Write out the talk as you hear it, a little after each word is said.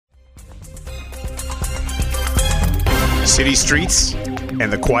city streets and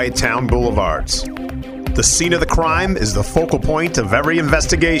the quiet town boulevards. The scene of the crime is the focal point of every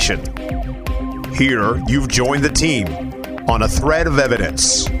investigation. Here, you've joined the team on a thread of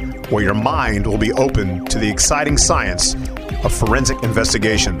evidence where your mind will be open to the exciting science of forensic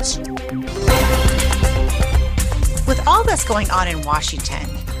investigations. With all that's going on in Washington,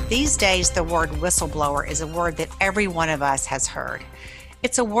 these days the word whistleblower is a word that every one of us has heard.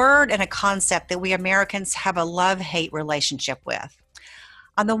 It's a word and a concept that we Americans have a love-hate relationship with.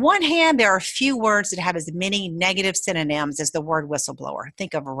 On the one hand, there are few words that have as many negative synonyms as the word whistleblower.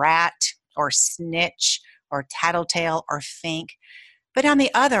 Think of rat or snitch or tattletale or fink. But on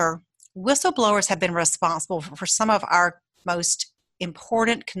the other, whistleblowers have been responsible for some of our most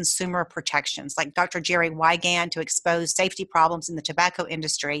important consumer protections, like Dr. Jerry Wigand to expose safety problems in the tobacco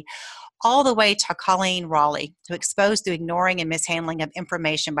industry, all the way to Colleen Raleigh to expose the ignoring and mishandling of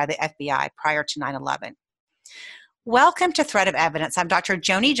information by the FBI prior to 9/11. Welcome to Thread of Evidence. I'm Dr.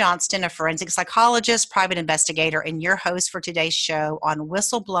 Joni Johnston, a forensic psychologist, private investigator, and your host for today's show on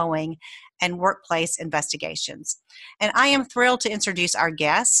whistleblowing and workplace investigations. And I am thrilled to introduce our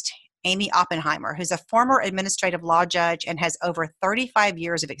guest, Amy Oppenheimer, who's a former administrative law judge and has over 35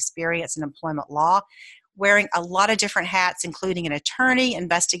 years of experience in employment law, wearing a lot of different hats, including an attorney,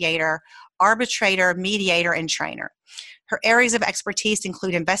 investigator, arbitrator, mediator, and trainer. Her areas of expertise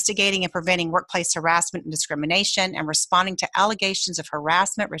include investigating and preventing workplace harassment and discrimination and responding to allegations of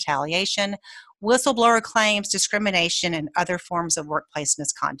harassment, retaliation, whistleblower claims, discrimination, and other forms of workplace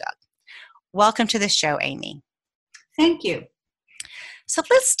misconduct. Welcome to the show, Amy. Thank you. So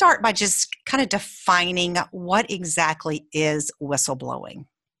let's start by just kind of defining what exactly is whistleblowing.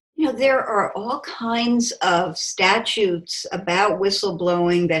 There are all kinds of statutes about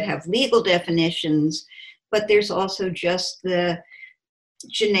whistleblowing that have legal definitions, but there's also just the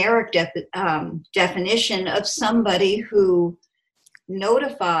generic definition of somebody who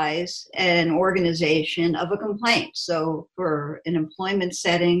notifies an organization of a complaint. So for an employment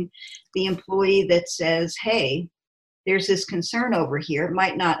setting, the employee that says, hey, there's this concern over here, it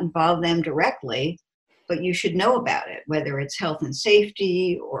might not involve them directly, but you should know about it, whether it's health and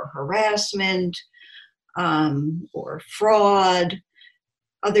safety or harassment or fraud,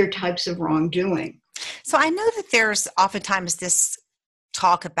 other types of wrongdoing. So I know that there's oftentimes this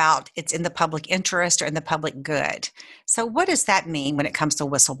talk about it's in the public interest or in the public good. So what does that mean when it comes to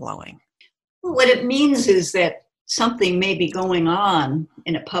whistleblowing? Well, what it means is that something may be going on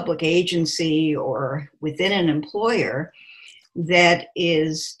in a public agency or within an employer that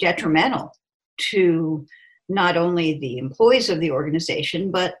is detrimental to not only the employees of the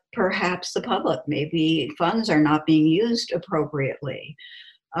organization, but perhaps the public. Maybe funds are not being used appropriately.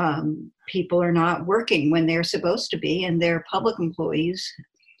 People are not working when they're supposed to be, and they're public employees.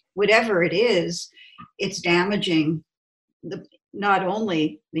 Whatever it is, it's damaging not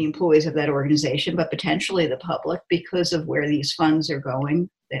only the employees of that organization, but potentially the public because of where these funds are going,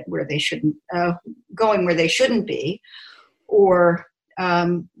 where they shouldn't be, or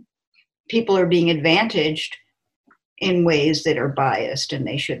people are being advantaged in ways that are biased and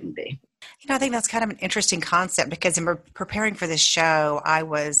they shouldn't be. I think that's kind of an interesting concept because in preparing for this show, I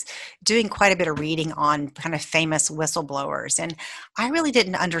was doing quite a bit of reading on kind of famous whistleblowers. And I really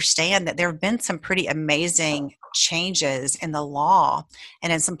didn't understand that there have been some pretty amazing changes in the law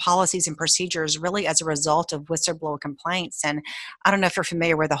and in some policies and procedures really as a result of whistleblower complaints. And I don't know if you're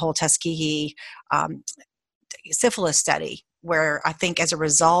familiar with the whole Tuskegee syphilis study, where I think as a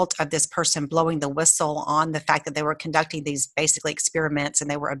result of this person blowing the whistle on the fact that they were conducting these basically experiments and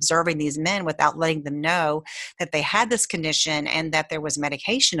they were observing these men without letting them know that they had this condition and that there was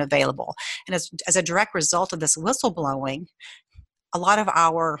medication available. And as a direct result of this whistleblowing, a lot of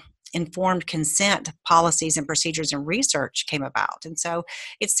our informed consent policies and procedures and research came about. And so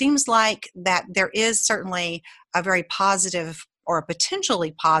it seems like that there is certainly a very positive or a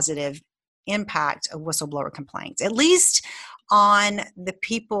potentially positive impact of whistleblower complaints, at least on the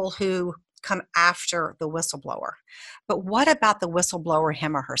people who come after the whistleblower. But what about the whistleblower,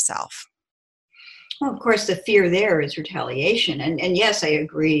 him or herself? Well, of course, the fear there is retaliation. And yes, I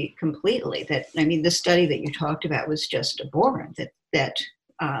agree completely that, the study that you talked about was just abhorrent, that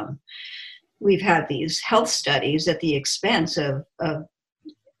we've had these health studies at the expense of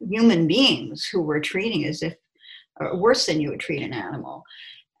human beings who we're treating as if worse than you would treat an animal.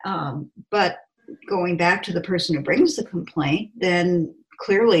 But going back to the person who brings the complaint, then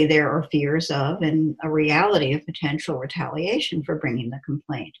clearly there are fears of and a reality of potential retaliation for bringing the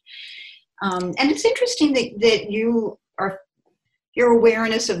complaint. And it's interesting that your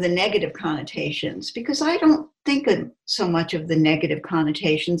awareness of the negative connotations, because I don't think so much of the negative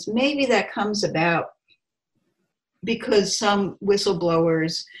connotations. Maybe that comes about because some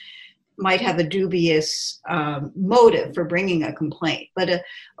whistleblowers might have a dubious motive for bringing a complaint. But a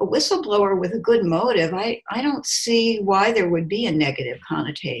whistleblower with a good motive, I don't see why there would be a negative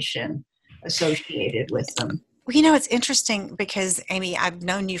connotation associated with them. Well, it's interesting because, Amy, I've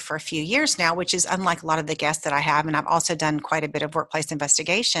known you for a few years now, which is unlike a lot of the guests that I have. And I've also done quite a bit of workplace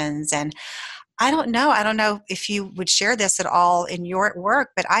investigations. And I don't know if you would share this at all in your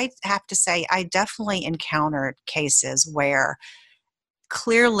work, but I have to say I definitely encountered cases where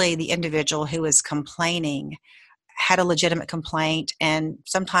clearly the individual who is complaining had a legitimate complaint, and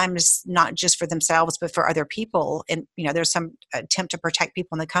sometimes not just for themselves, but for other people. And, there's some attempt to protect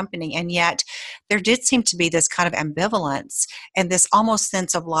people in the company. And yet there did seem to be this kind of ambivalence and this almost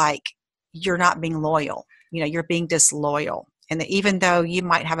sense of like, you're not being loyal, you're being disloyal. And that even though you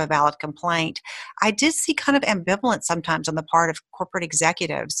might have a valid complaint, I did see kind of ambivalence sometimes on the part of corporate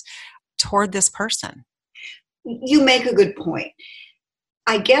executives toward this person. You make a good point.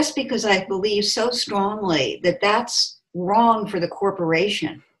 I guess because I believe so strongly that that's wrong for the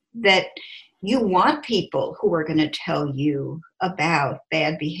corporation, that you want people who are going to tell you about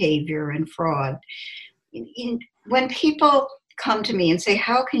bad behavior and fraud. When people come to me and say,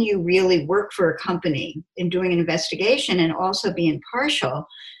 how can you really work for a company in doing an investigation and also be impartial?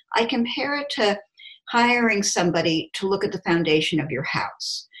 I compare it to hiring somebody to look at the foundation of your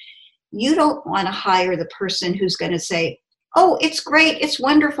house. You don't want to hire the person who's going to say, oh, it's great, it's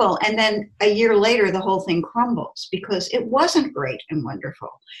wonderful. And then a year later, the whole thing crumbles because it wasn't great and wonderful.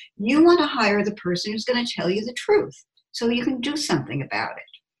 You want to hire the person who's going to tell you the truth so you can do something about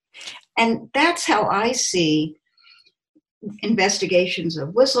it. And that's how I see investigations of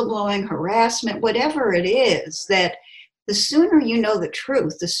whistleblowing, harassment, whatever it is, that the sooner you know the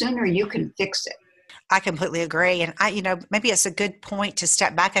truth, the sooner you can fix it. I completely agree. And maybe it's a good point to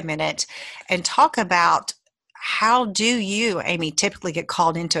step back a minute and talk about how do you, Amy, typically get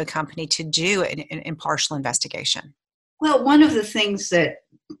called into a company to do an impartial investigation? Well, one of the things that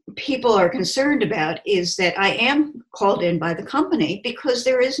people are concerned about is that I am called in by the company because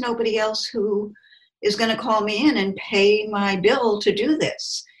there is nobody else who is going to call me in and pay my bill to do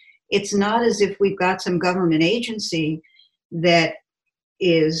this. It's not as if we've got some government agency that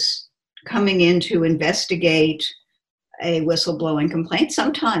is coming in to investigate a whistleblowing complaint.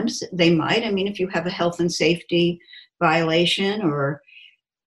 Sometimes they might. I mean, if you have a health and safety violation or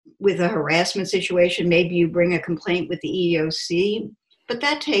with a harassment situation, maybe you bring a complaint with the EEOC, but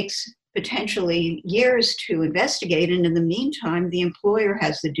that takes potentially years to investigate. And in the meantime, the employer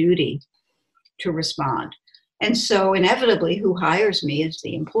has the duty to respond. And so inevitably, who hires me is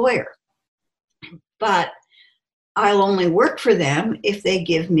the employer. But I'll only work for them if they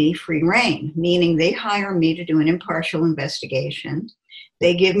give me free rein, meaning they hire me to do an impartial investigation.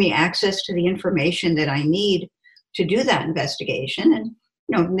 They give me access to the information that I need to do that investigation.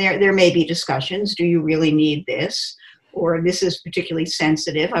 And there may be discussions. Do you really need this? Or this is particularly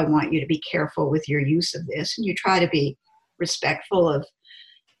sensitive. I want you to be careful with your use of this. And you try to be respectful of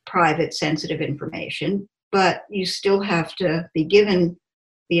private, sensitive information, but you still have to be given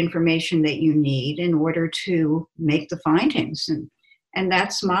the information that you need in order to make the findings. And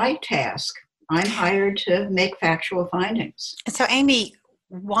that's my task. I'm hired to make factual findings. So, Amy,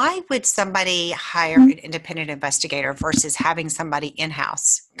 why would somebody hire an independent investigator versus having somebody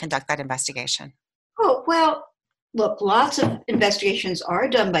in-house conduct that investigation? Oh, well, look, lots of investigations are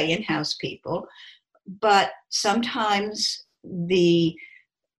done by in-house people, but sometimes the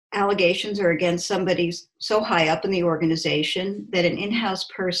allegations are against somebody so high up in the organization that an in-house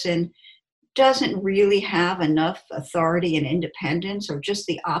person doesn't really have enough authority and independence, or just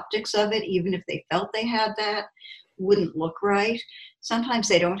the optics of it, even if they felt they had that, wouldn't look right. Sometimes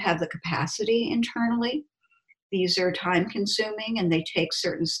they don't have the capacity internally. These are time consuming and they take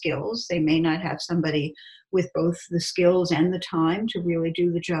certain skills. They may not have somebody with both the skills and the time to really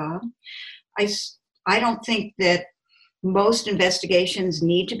do the job. I don't think that most investigations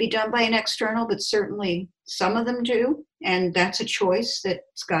need to be done by an external, but certainly some of them do. And that's a choice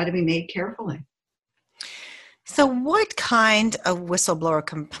that's got to be made carefully. So what kind of whistleblower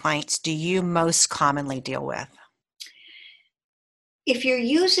complaints do you most commonly deal with? If you're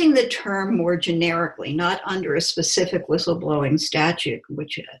using the term more generically, not under a specific whistleblowing statute,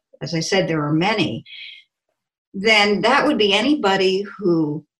 which, as I said, there are many, then that would be anybody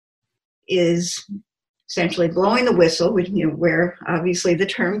who is essentially blowing the whistle, where obviously the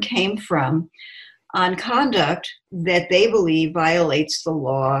term came from, on conduct that they believe violates the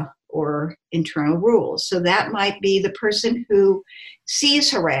law or internal rules. So that might be the person who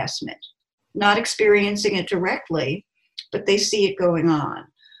sees harassment, not experiencing it directly, but they see it going on.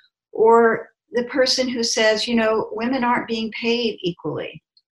 Or the person who says, women aren't being paid equally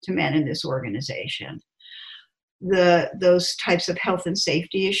to men in this organization. Those types of health and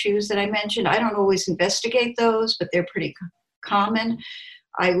safety issues that I mentioned, I don't always investigate those, but they're pretty common.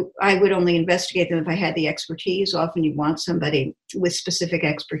 I would only investigate them if I had the expertise. Often you want somebody with specific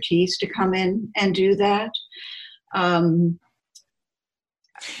expertise to come in and do that. One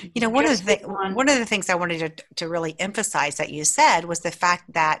of the things I wanted to really emphasize that you said was the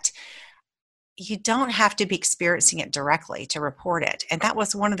fact that you don't have to be experiencing it directly to report it. And that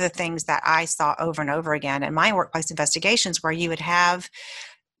was one of the things that I saw over and over again in my workplace investigations, where you would have,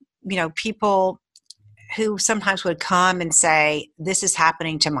 people who sometimes would come and say, this is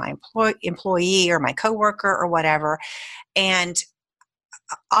happening to my employee or my coworker or whatever. And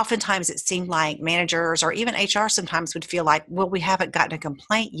oftentimes it seemed like managers or even HR sometimes would feel like, well, we haven't gotten a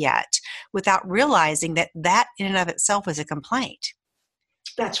complaint yet, without realizing that in and of itself is a complaint.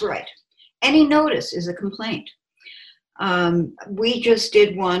 That's right. Any notice is a complaint. We just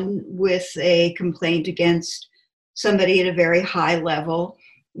did one with a complaint against somebody at a very high level,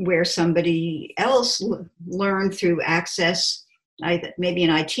 where somebody else learned through access, maybe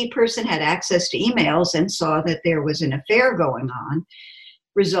an IT person had access to emails and saw that there was an affair going on,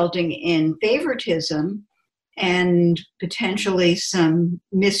 resulting in favoritism and potentially some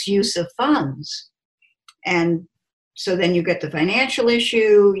misuse of funds. And so then you get the financial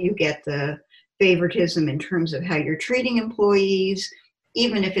issue, you get the favoritism in terms of how you're treating employees,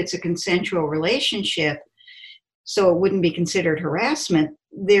 even if it's a consensual relationship, so it wouldn't be considered harassment.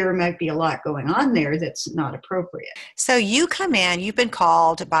 There might be a lot going on there that's not appropriate. So you come in, you've been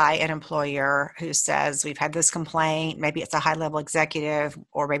called by an employer who says, we've had this complaint, maybe it's a high-level executive,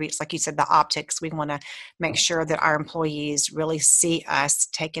 or maybe it's like you said, the optics. We want to make sure that our employees really see us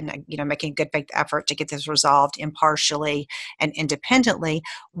making good faith effort to get this resolved impartially and independently.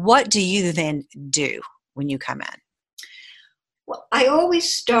 What do you then do when you come in? Well, I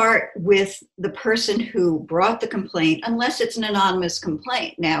always start with the person who brought the complaint, unless it's an anonymous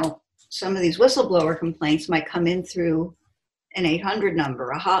complaint. Now, some of these whistleblower complaints might come in through an 800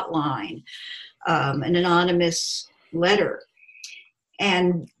 number, a hotline, an anonymous letter.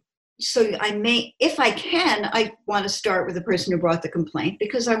 And so if I can, I want to start with the person who brought the complaint,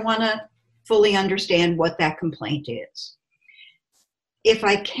 because I want to fully understand what that complaint is. If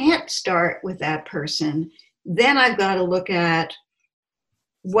I can't start with that person, then I've got to look at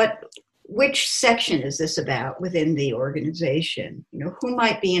which section is this about within the organization? Who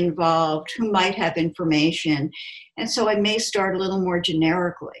might be involved, who might have information. And so I may start a little more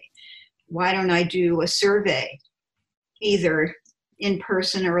generically. Why don't I do a survey, either in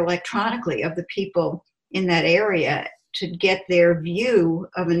person or electronically, of the people in that area to get their view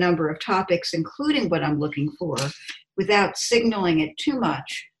of a number of topics, including what I'm looking for, without signaling it too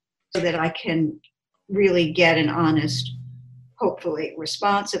much, so that I can really get an honest, hopefully,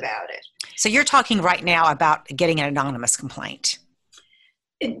 response about it. So you're talking right now about getting an anonymous complaint.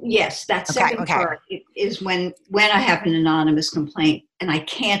 Yes, that second part is when I have an anonymous complaint and I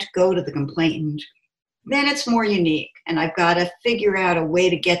can't go to the complainant, then it's more unique. And I've got to figure out a way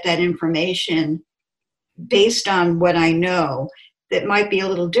to get that information based on what I know that might be a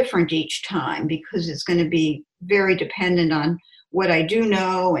little different each time, because it's going to be very dependent on what I do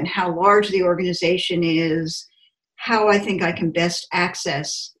know and how large the organization is, how I think I can best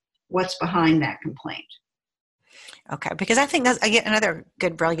access what's behind that complaint. Okay, because I think that's, again, another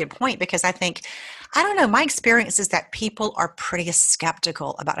really good point, because I think, I don't know, my experience is that people are pretty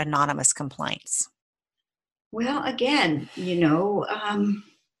skeptical about anonymous complaints. Well, again,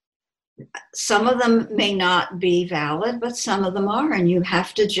 some of them may not be valid, but some of them are, and you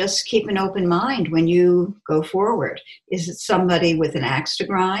have to just keep an open mind when you go forward. Is it somebody with an axe to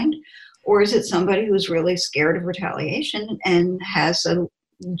grind, or is it somebody who's really scared of retaliation and has a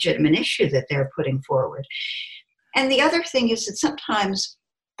legitimate issue that they're putting forward? And the other thing is that sometimes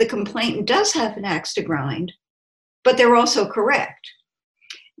the complainant does have an axe to grind, but they're also correct.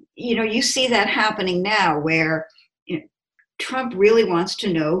 You see that happening now, where Trump really wants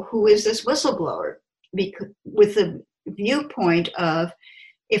to know who is this whistleblower, because with the viewpoint of,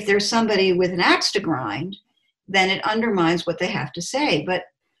 if there's somebody with an axe to grind, then it undermines what they have to say. But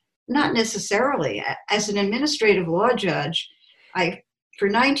not necessarily. As an administrative law judge, for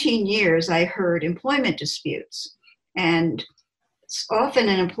 19 years, I heard employment disputes. And often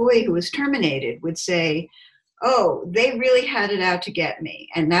an employee who was terminated would say, oh, they really had it out to get me,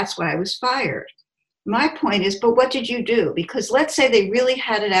 and that's why I was fired. My point is, but what did you do? Because let's say they really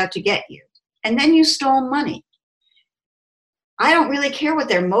had it out to get you, and then you stole money. I don't really care what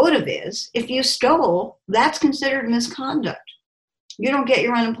their motive is. If you stole, that's considered misconduct. You don't get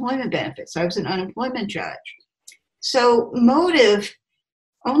your unemployment benefits. I was an unemployment judge. So motive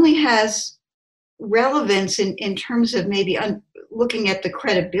only has relevance in terms of maybe looking at the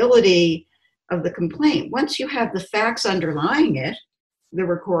credibility of the complaint. Once you have the facts underlying it, the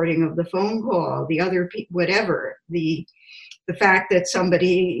recording of the phone call, the other whatever, the fact that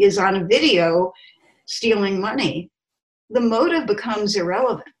somebody is on a video stealing money, the motive becomes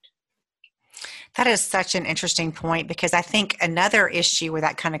irrelevant. That is such an interesting point, because I think another issue where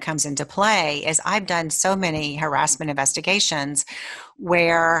that kind of comes into play is I've done so many harassment investigations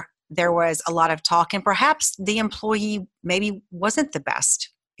where there was a lot of talk, and perhaps the employee maybe wasn't the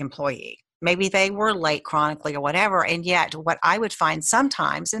best employee. Maybe they were late chronically or whatever. And yet what I would find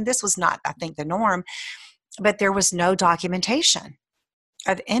sometimes, and this was not, I think, the norm, but there was no documentation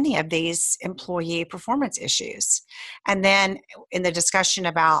of any of these employee performance issues. And then in the discussion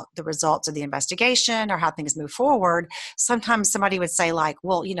about the results of the investigation or how things move forward, sometimes somebody would say like,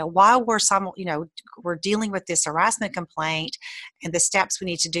 well, while we're dealing with this harassment complaint and the steps we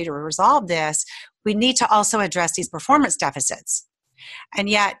need to do to resolve this, we need to also address these performance deficits. And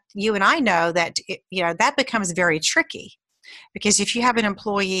yet you and I know that, that becomes very tricky. Because if you have an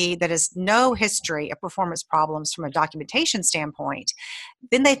employee that has no history of performance problems from a documentation standpoint,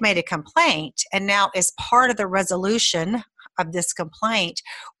 then they've made a complaint. And now as part of the resolution of this complaint,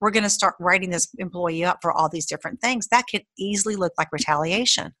 we're going to start writing this employee up for all these different things. That could easily look like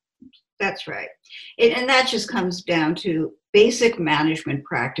retaliation. That's right. And that just comes down to basic management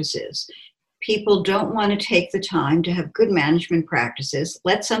practices. People don't want to take the time to have good management practices.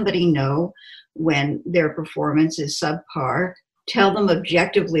 Let somebody know when their performance is subpar, tell them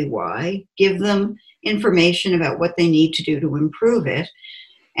objectively why, give them information about what they need to do to improve it.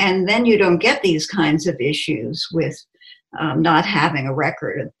 And then you don't get these kinds of issues with not having a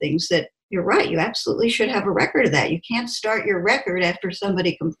record of things that, you're right, you absolutely should have a record of that. You can't start your record after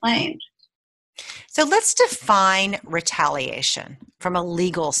somebody complained. So let's define retaliation from a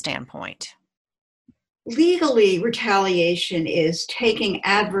legal standpoint. Legally, retaliation is taking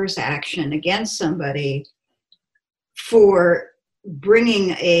adverse action against somebody for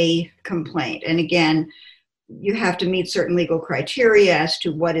bringing a complaint. And again, you have to meet certain legal criteria as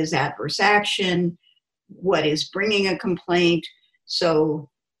to what is adverse action, what is bringing a complaint. So,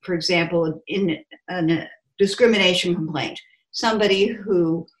 for example, in a discrimination complaint, somebody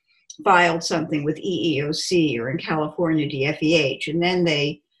who filed something with EEOC or in California DFEH, and then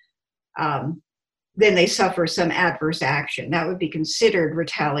they suffer some adverse action. That would be considered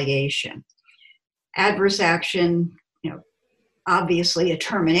retaliation. Adverse action, obviously a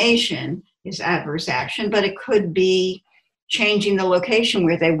termination is adverse action, but it could be changing the location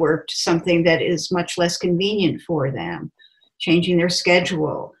where they worked, something that is much less convenient for them, changing their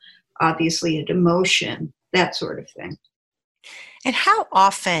schedule, obviously a demotion, that sort of thing. And how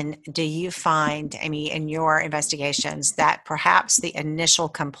often do you find, Amy, in your investigations that perhaps the initial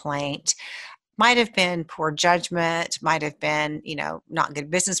complaint might have been poor judgment, might have been, not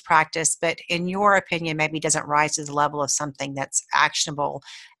good business practice, but in your opinion, maybe doesn't rise to the level of something that's actionable,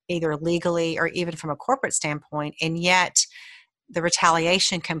 either legally or even from a corporate standpoint, and yet the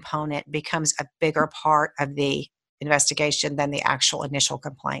retaliation component becomes a bigger part of the investigation than the actual initial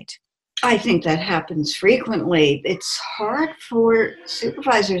complaint? I think that happens frequently. It's hard for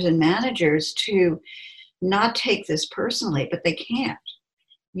supervisors and managers to not take this personally, but they can't.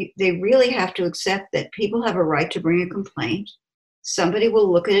 They really have to accept that people have a right to bring a complaint. Somebody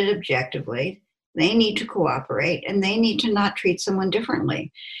will look at it objectively. They need to cooperate, and they need to not treat someone differently.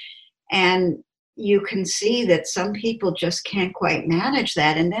 And you can see that some people just can't quite manage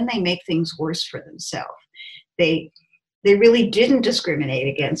that, and then they make things worse for themselves. They really didn't discriminate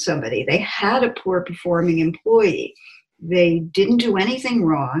against somebody. They had a poor performing employee. They didn't do anything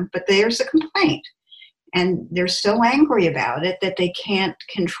wrong, but there's a complaint. And they're so angry about it that they can't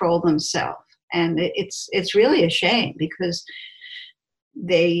control themselves. And it's really a shame, because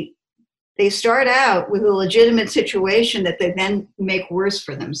they start out with a legitimate situation that they then make worse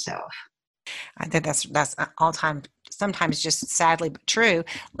for themselves. I think that's all time, sometimes just sadly but true.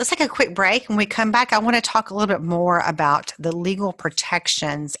 Let's take a quick break. When we come back, I want to talk a little bit more about the legal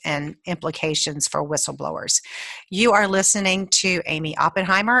protections and implications for whistleblowers. You are listening to Amy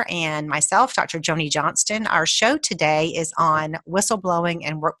Oppenheimer and myself, Dr. Joni Johnston. Our show today is on whistleblowing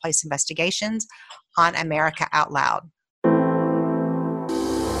and workplace investigations on America Out Loud.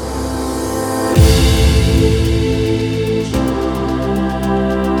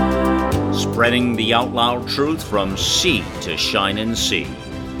 Spreading the out loud truth from sea to shining sea.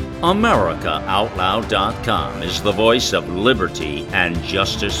 AmericaOutloud.com is the voice of liberty and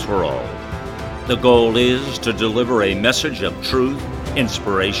justice for all. The goal is to deliver a message of truth,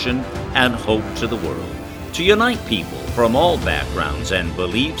 inspiration, and hope to the world, to unite people from all backgrounds and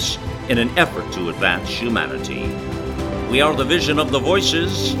beliefs in an effort to advance humanity. We are the vision of the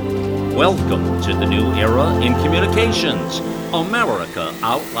voices. Welcome to the new era in communications, America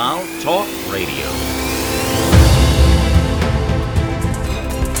Out Loud Talk Radio.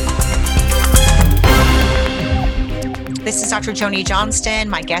 This is Dr. Joni Johnston.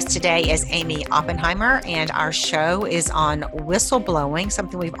 My guest today is Amy Oppenheimer, and our show is on whistleblowing,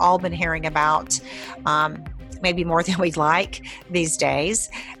 something we've all been hearing about, maybe more than we'd like these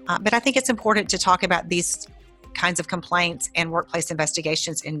days. But I think it's important to talk about these kinds of complaints and workplace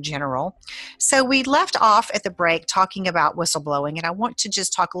investigations in general. So we left off at the break talking about whistleblowing, and I want to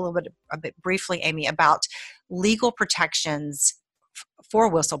just talk a bit briefly, Amy, about legal protections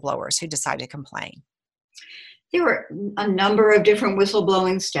for whistleblowers who decide to complain. There were a number of different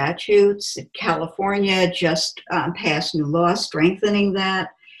whistleblowing statutes. California just passed new law strengthening that.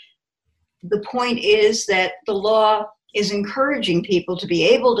 The point is that the law is encouraging people to be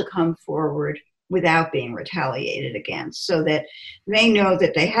able to come forward without being retaliated against, so that they know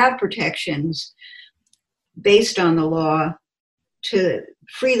that they have protections based on the law to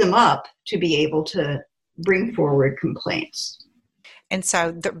free them up to be able to bring forward complaints. And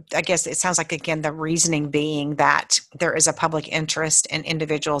so I guess it sounds like, again, the reasoning being that there is a public interest in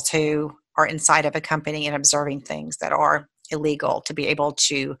individuals who are inside of a company and observing things that are illegal to be able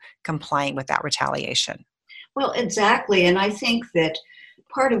to complain without retaliation. Well, exactly. And I think that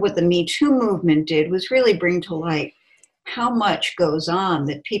part of what the Me Too movement did was really bring to light how much goes on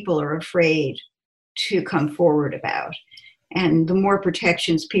that people are afraid to come forward about. And the more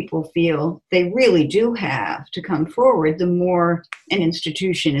protections people feel they really do have to come forward, the more an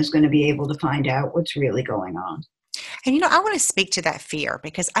institution is going to be able to find out what's really going on. And, I want to speak to that fear,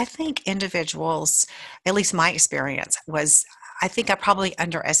 because I think individuals, at least my experience was, I think I probably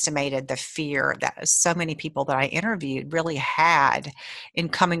underestimated the fear that so many people that I interviewed really had in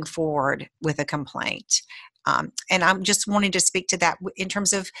coming forward with a complaint. And I'm just wanting to speak to that in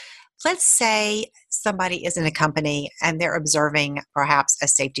terms of, let's say somebody is in a company and they're observing perhaps a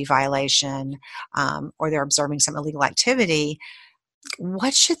safety violation, or they're observing some illegal activity.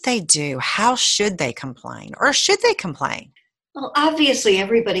 What should they do? How should they complain? Or should they complain? Well, obviously,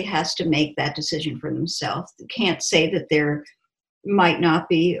 everybody has to make that decision for themselves. They can't say that there might not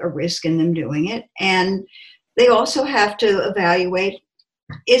be a risk in them doing it. And they also have to evaluate,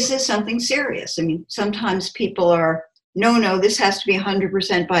 is this something serious? I mean, sometimes people are, no, this has to be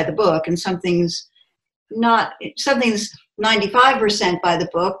 100% by the book, and something's 95% by the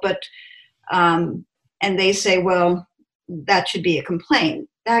book, but, and they say, well, that should be a complaint.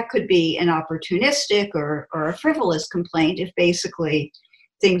 That could be an opportunistic or a frivolous complaint if basically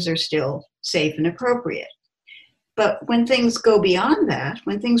things are still safe and appropriate. But when things go beyond that,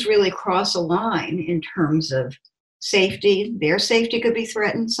 when things really cross a line in terms of safety, their safety could be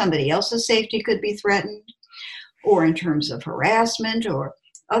threatened, somebody else's safety could be threatened, or in terms of harassment or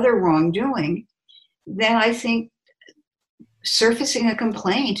other wrongdoing, then I think surfacing a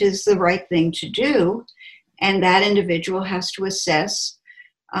complaint is the right thing to do. And that individual has to assess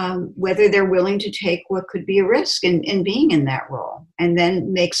whether they're willing to take what could be a risk in being in that role, and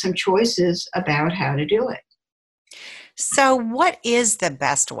then make some choices about how to do it. So what is the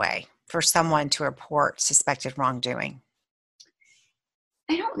best way for someone to report suspected wrongdoing?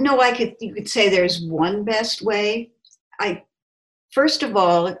 I don't know. You could say there's one best way. First of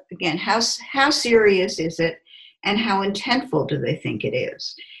all, again, how serious is it, and how intentful do they think it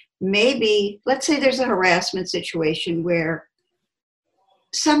is? Maybe, let's say there's a harassment situation where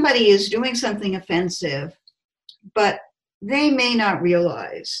somebody is doing something offensive, but they may not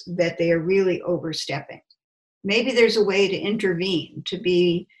realize that they are really overstepping. Maybe there's a way to intervene, to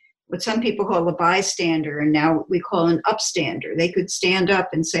be what some people call a bystander, and now we call an upstander. They could stand up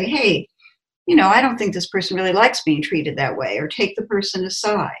and say, hey, I don't think this person really likes being treated that way, or take the person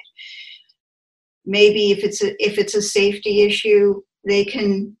aside. Maybe if it's a safety issue, they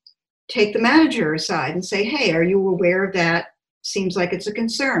can take the manager aside and say, hey, are you aware of that? Seems like it's a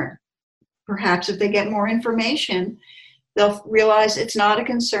concern. Perhaps if they get more information, they'll realize it's not a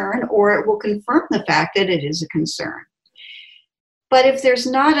concern, or it will confirm the fact that it is a concern. But if there's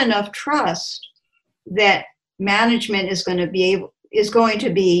not enough trust that management is going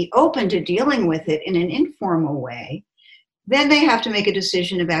to be open to dealing with it in an informal way, then they have to make a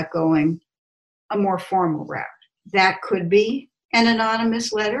decision about going a more formal route. That could be an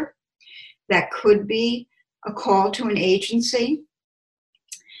anonymous letter. That could be a call to an agency,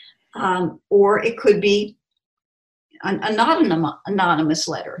 or it could be not an anonymous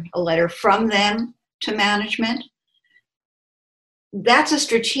letter, a letter from them to management, that's a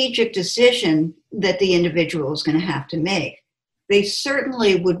strategic decision that the individual is going to have to make. They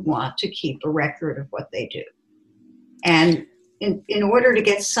certainly would want to keep a record of what they do. And in order to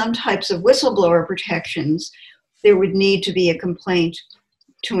get some types of whistleblower protections, there would need to be a complaint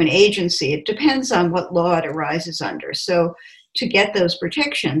to an agency. It depends on what law it arises under. So to get those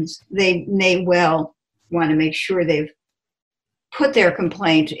protections, they may well want to make sure they've put their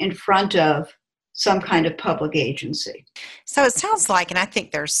complaint in front of some kind of public agency. So it sounds like, and I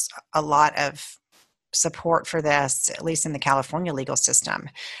think there's a lot of support for this, at least in the California legal system,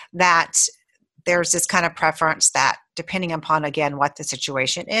 that there's this kind of preference that depending upon, again, what the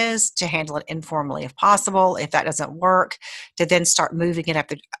situation is, to handle it informally if possible. If that doesn't work, to then start moving it up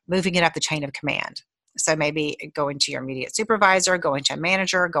the chain of command. So maybe going to your immediate supervisor, going to a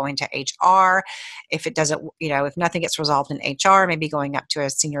manager, going to HR. If it doesn't, if nothing gets resolved in HR, maybe going up to a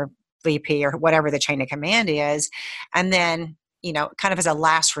senior VP or whatever the chain of command is. And then, kind of as a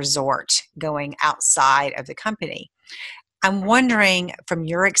last resort, going outside of the company. I'm wondering, from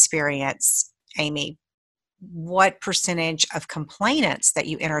your experience, Amy, what percentage of complainants that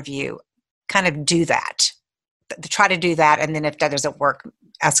you interview kind of do that, try to do that, and then if that doesn't work,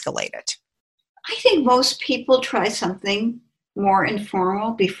 escalate it? I think most people try something more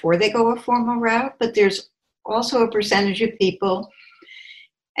informal before they go a formal route, but there's also a percentage of people,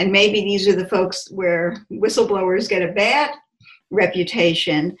 and maybe these are the folks where whistleblowers get a bad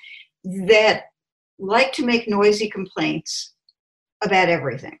reputation, that like to make noisy complaints about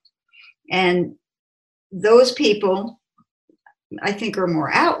everything. And those people, I think, are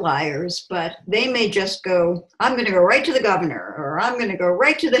more outliers, but they may just go, I'm going to go right to the governor, or I'm going to go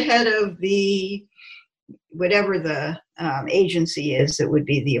right to the head of the, whatever the agency is that would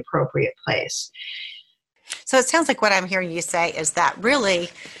be the appropriate place. So it sounds like what I'm hearing you say is that really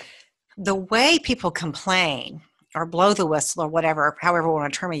the way people complain or blow the whistle or whatever, however we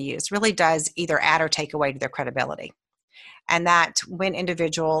want to term it use, really does either add or take away to their credibility. And that when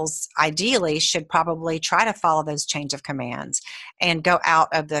individuals ideally should probably try to follow those chains of commands and go out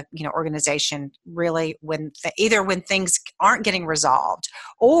of the organization really either when things aren't getting resolved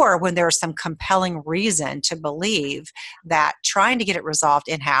or when there's some compelling reason to believe that trying to get it resolved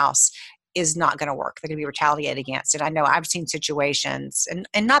in-house is not going to work. They're going to be retaliated against it. I know I've seen situations,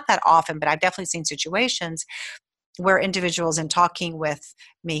 and not that often, but I've definitely seen situations where individuals in talking with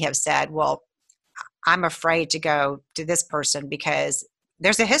me have said, well, I'm afraid to go to this person because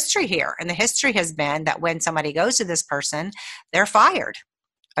there's a history here. And the history has been that when somebody goes to this person, they're fired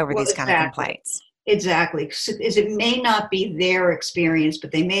over these kind of complaints. Exactly. So it may not be their experience,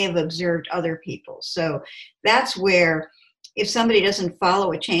 but they may have observed other people. So that's where if somebody doesn't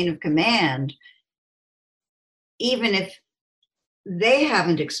follow a chain of command, even if they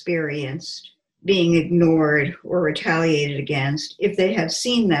haven't experienced being ignored or retaliated against, if they have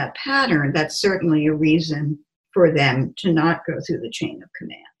seen that pattern, that's certainly a reason for them to not go through the chain of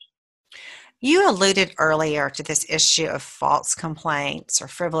command. You alluded earlier to this issue of false complaints or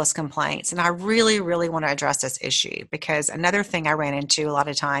frivolous complaints, and I really, really want to address this issue because another thing I ran into a lot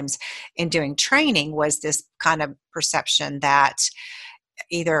of times in doing training was this kind of perception that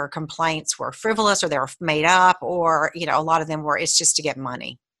either complaints were frivolous or they were made up, or a lot of them were it's just to get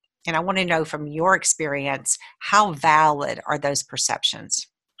money. And I want to know from your experience, how valid are those perceptions?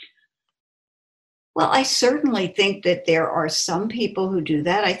 Well, I certainly think that there are some people who do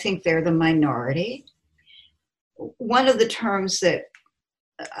that. I think they're the minority. One of the terms that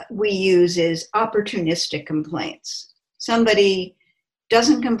we use is opportunistic complaints. Somebody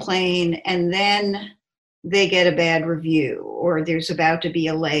doesn't complain and then they get a bad review, or there's about to be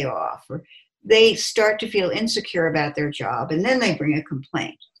a layoff, or they start to feel insecure about their job and then they bring a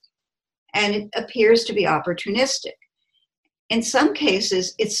complaint. And it appears to be opportunistic. In some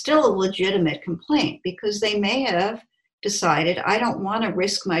cases, it's still a legitimate complaint because they may have decided, I don't want to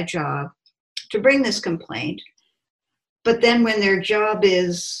risk my job to bring this complaint. But then when their job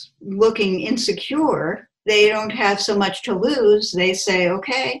is looking insecure, they don't have so much to lose. They say,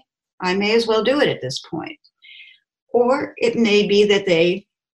 okay, I may as well do it at this point. Or it may be that they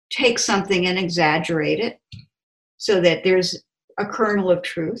take something and exaggerate it so that there's a kernel of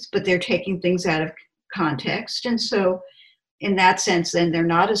truth, but they're taking things out of context. And so in that sense, then they're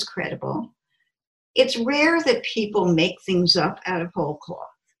not as credible. It's rare that people make things up out of whole cloth.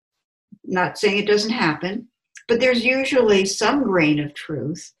 Not saying it doesn't happen, but there's usually some grain of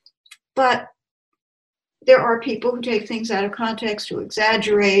truth. But there are people who take things out of context, who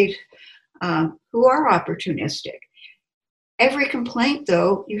exaggerate, who are opportunistic. Every complaint,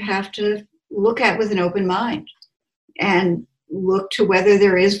 though, you have to look at with an open mind and look to whether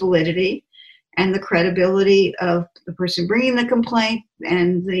there is validity and the credibility of the person bringing the complaint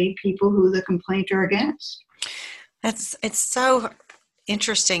and the people who the complaint are against. It's so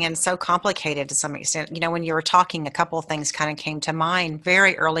interesting and so complicated to some extent. When you were talking, a couple of things kind of came to mind.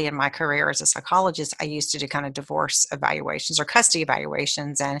 Very early in my career as a psychologist, I used to do kind of divorce evaluations or custody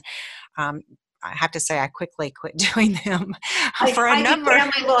evaluations, and I have to say I quickly quit doing them for a number. I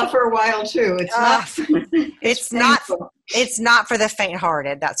did family law for a while too. It's not for the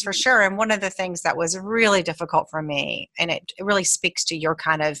faint-hearted, that's for sure. And one of the things that was really difficult for me, and it really speaks to your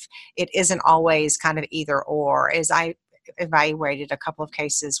kind of, it isn't always kind of either or, is I evaluated a couple of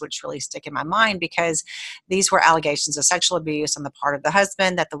cases which really stick in my mind, because these were allegations of sexual abuse on the part of the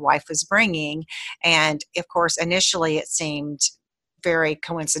husband that the wife was bringing. And of course, initially it seemed very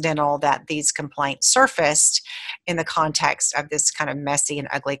coincidental that these complaints surfaced in the context of this kind of messy and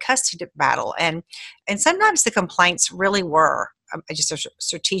ugly custody battle. And sometimes the complaints really were just a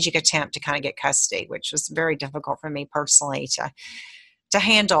strategic attempt to kind of get custody, which was very difficult for me personally to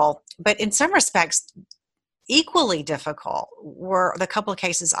handle. But in some respects, equally difficult were the couple of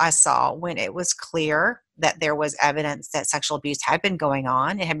cases I saw when it was clear that there was evidence that sexual abuse had been going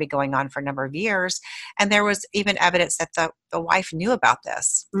on. It had been going on for a number of years. And there was even evidence that the wife knew about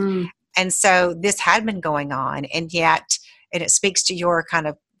this. And so this had been going on. And yet, and it speaks to your kind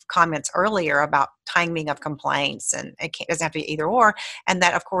of comments earlier about timing of complaints, and it doesn't have to be either or. And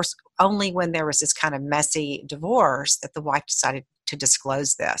that, of course, only when there was this kind of messy divorce that the wife decided to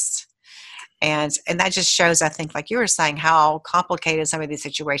disclose this. And that just shows, I think, like you were saying, how complicated some of these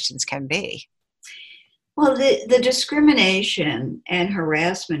situations can be. Well, the discrimination and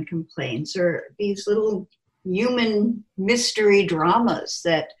harassment complaints are these little human mystery dramas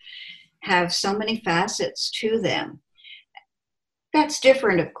that have so many facets to them. That's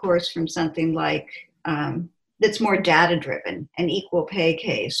different, of course, from something like that's more data-driven, an equal pay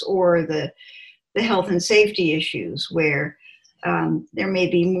case, or the health and safety issues where there may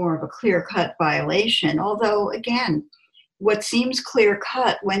be more of a clear-cut violation. Although, again, what seems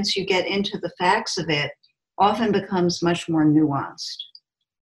clear-cut once you get into the facts of it often becomes much more nuanced.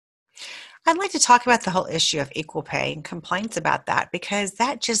 I'd like to talk about the whole issue of equal pay and complaints about that, because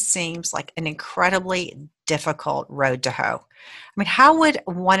that just seems like an incredibly difficult road to hoe. I mean, how would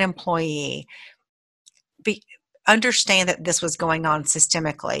one employee understand that this was going on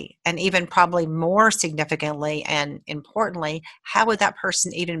systemically, and even probably more significantly and importantly, how would that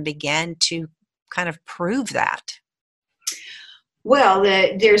person even begin to kind of prove that? Well,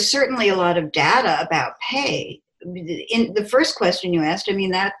 there's certainly a lot of data about pay. In the first question you asked, I mean,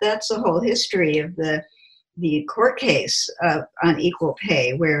 that's the whole history of the court case on equal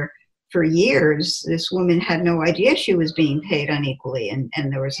pay, where for years this woman had no idea she was being paid unequally, and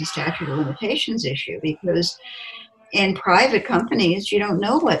there was a statute of limitations issue, because in private companies you don't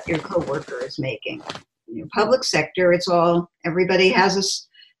know what your coworker is making. Public sector, it's all, everybody has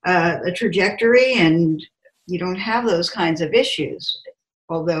a trajectory, and you don't have those kinds of issues.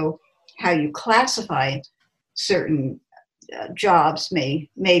 Although how you classify certain jobs may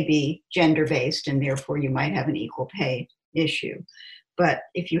be gender-based, and therefore you might have an equal pay issue. But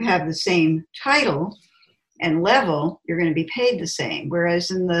if you have the same title and level, you're going to be paid the same.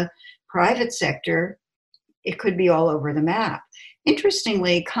 Whereas in the private sector, it could be all over the map.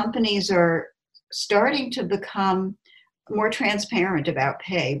 Interestingly, companies are starting to become more transparent about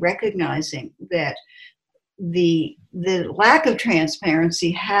pay, recognizing that the lack of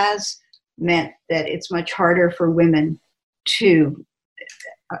transparency has meant that it's much harder for women to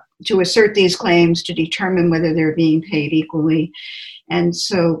assert these claims, to determine whether they're being paid equally. And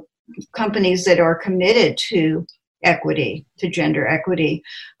so companies that are committed to equity, to gender equity,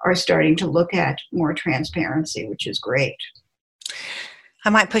 are starting to look at more transparency, which is great. I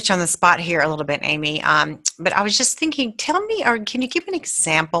might put you on the spot here a little bit, Amy, but I was just thinking, tell me, or can you give an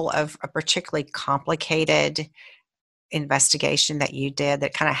example of a particularly complicated investigation that you did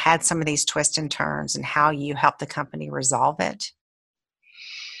that kind of had some of these twists and turns, and how you helped the company resolve it?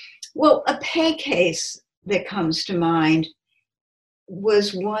 Well, a pay case that comes to mind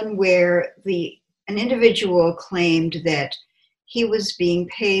was one where an individual claimed that he was being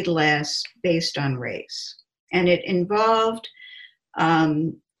paid less based on race. And it involved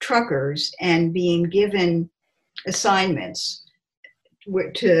truckers and being given assignments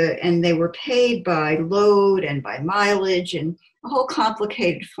and they were paid by load and by mileage, and a whole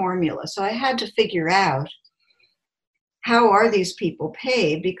complicated formula. So I had to figure out, how are these people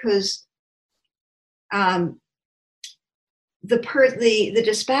paid? Because the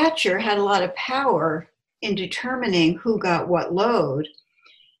dispatcher had a lot of power in determining who got what load,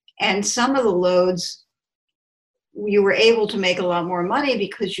 and some of the loads you were able to make a lot more money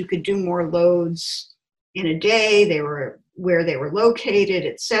because you could do more loads in a day. They were where they were located,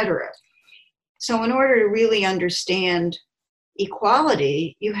 etc. So in order to really understand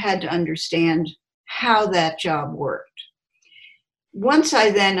equality, you had to understand how that job worked. Once I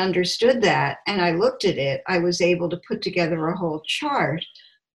then understood that and I looked at it, I was able to put together a whole chart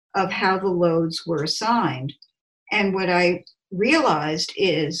of how the loads were assigned. And what I realized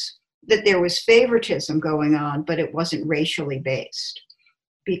is that there was favoritism going on, but it wasn't racially based,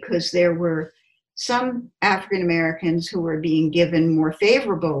 because there were some African Americans who were being given more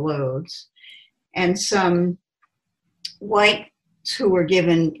favorable loads and some whites who were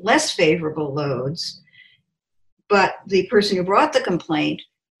given less favorable loads. But the person who brought the complaint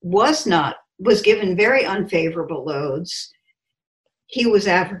was given very unfavorable loads. He was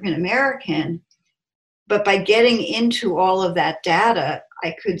African American, but by getting into all of that data,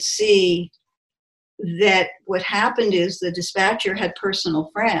 I could see that what happened is the dispatcher had personal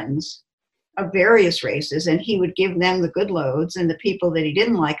friends of various races, and he would give them the good loads, and the people that he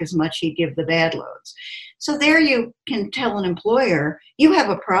didn't like as much, he'd give the bad loads. So there you can tell an employer, you have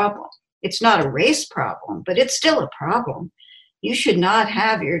a problem. It's not a race problem, but it's still a problem. You should not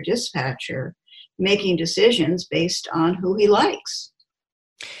have your dispatcher making decisions based on who he likes.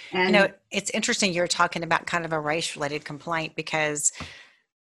 And it's interesting you're talking about kind of a race-related complaint, because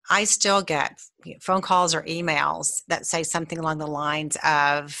I still get phone calls or emails that say something along the lines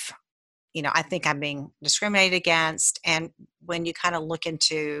of, I think I'm being discriminated against. And when you kind of look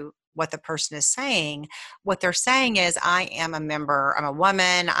into what the person is saying, what they're saying is, I'm a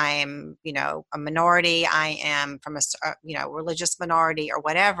woman, I'm, a minority, I am from a religious minority or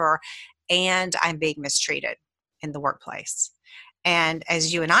whatever, and I'm being mistreated in the workplace. And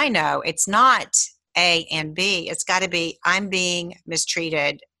as you and I know, it's not A and B. It's got to be, I'm being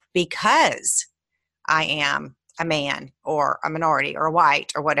mistreated because I am a man or a minority or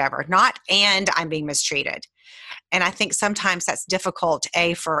white or whatever, not and I'm being mistreated. And I think sometimes that's difficult,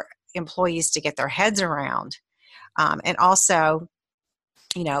 for employees to get their heads around. And also,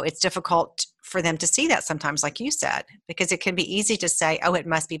 it's difficult for them to see that sometimes, like you said, because it can be easy to say, oh, it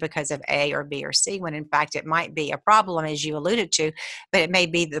must be because of A or B or C, when in fact it might be a problem, as you alluded to, but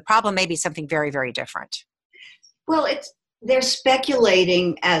the problem may be something very, very different. Well, they're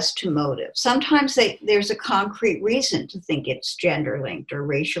speculating as to motive. Sometimes there's a concrete reason to think it's gender linked or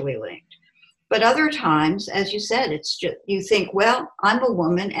racially linked. But other times, as you said, it's just, you think, well, I'm a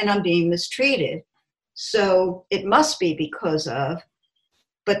woman and I'm being mistreated, so it must be because of,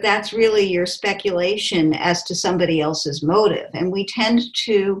 but that's really your speculation as to somebody else's motive. And we tend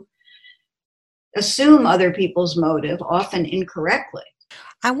to assume other people's motive, often incorrectly.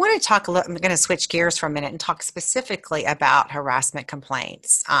 I want to talk a little, I'm going to switch gears for a minute and talk specifically about harassment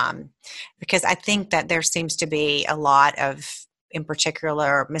complaints, because I think that there seems to be a lot of, in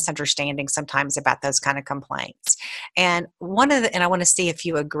particular, misunderstanding sometimes about those kind of complaints. And and I want to see if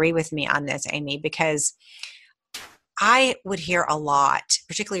you agree with me on this, Amy, because I would hear a lot,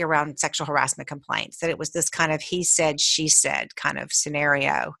 particularly around sexual harassment complaints, that it was this kind of he said, she said kind of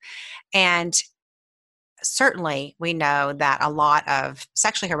scenario. And certainly we know that a lot of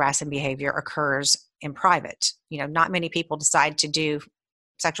sexually harassing behavior occurs in private. Not many people decide to do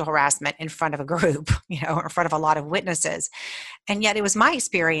sexual harassment in front of a group, or in front of a lot of witnesses. And yet it was my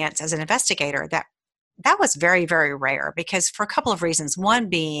experience as an investigator that was very, very rare, because for a couple of reasons. One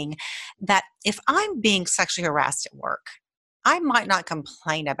being that if I'm being sexually harassed at work, I might not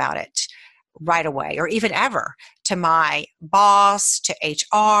complain about it right away or even ever to my boss, to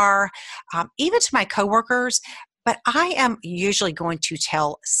HR, even to my coworkers, but I am usually going to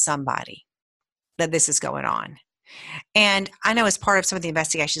tell somebody that this is going on. And I know as part of some of the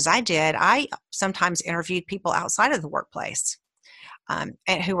investigations I did, I sometimes interviewed people outside of the workplace, and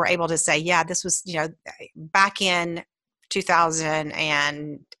who were able to say, yeah, this was, back in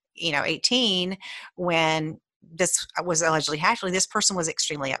 2018, when this was allegedly happening, this person was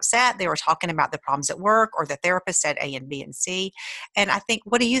extremely upset. They were talking about the problems at work, or the therapist said A and B and C. And I think,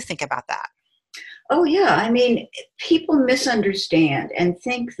 what do you think about that? Oh, yeah. I mean, people misunderstand and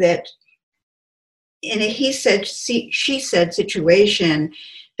think that in a he said, she said situation,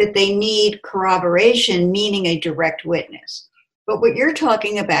 that they need corroboration, meaning a direct witness. But what you're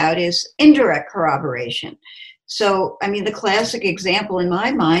talking about is indirect corroboration. So, I mean, the classic example in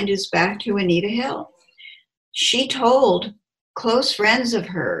my mind is back to Anita Hill. She told close friends of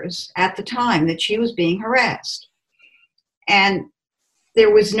hers at the time that she was being harassed. And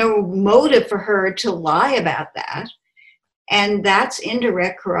there was no motive for her to lie about that. And that's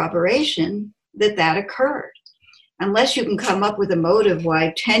indirect corroboration that occurred. Unless you can come up with a motive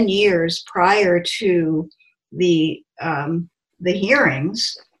why 10 years prior to the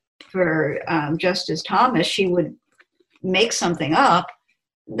hearings for Justice Thomas, she would make something up,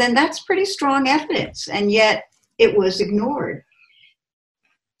 then that's pretty strong evidence, and yet it was ignored.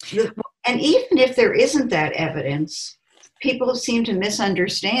 And even if there isn't that evidence, people seem to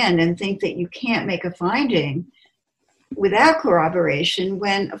misunderstand and think that you can't make a finding without corroboration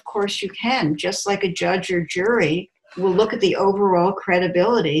when, of course, you can. Just like a judge or jury will look at the overall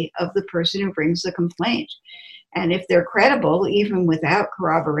credibility of the person who brings the complaint. And if they're credible, even without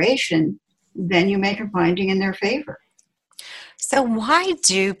corroboration, then you make a finding in their favor. So why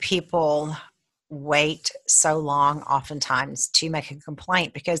do people wait so long oftentimes to make a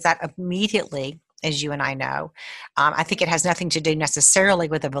complaint? Because that immediately, as you and I know, I think it has nothing to do necessarily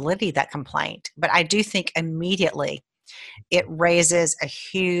with the validity of that complaint, but I do think immediately it raises a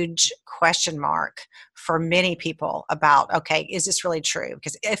huge question mark for many people about, okay, is this really true?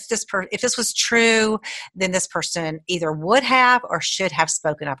 Because if this was true, then this person either would have or should have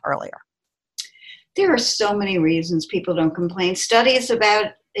spoken up earlier. There are so many reasons people don't complain. Studies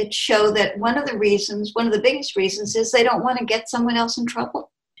about it show that one of the biggest reasons is they don't want to get someone else in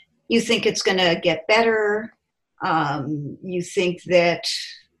trouble. You think it's going to get better. You think that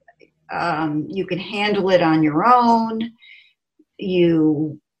you can handle it on your own.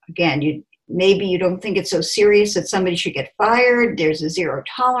 Maybe you don't think it's so serious that somebody should get fired. There's a zero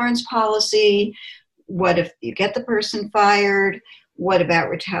tolerance policy. What if you get the person fired? What about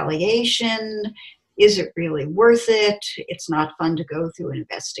retaliation? Is it really worth it? It's not fun to go through an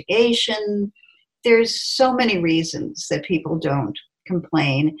investigation. There's so many reasons that people don't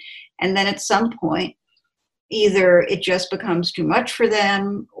complain. And then at some point, either it just becomes too much for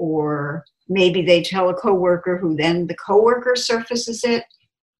them, or maybe they tell a coworker who then the coworker surfaces it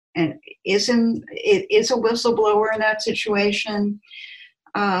and is a whistleblower in that situation.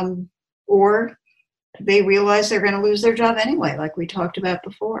 Or they realize they're going to lose their job anyway, like we talked about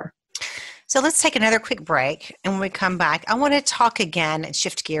before. So let's take another quick break. And when we come back, I want to talk again and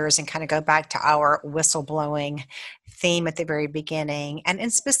shift gears and kind of go back to our whistleblowing theme at the very beginning.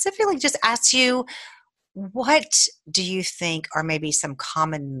 And specifically just ask you, what do you think are maybe some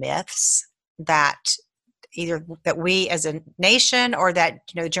common myths that either that we as a nation or that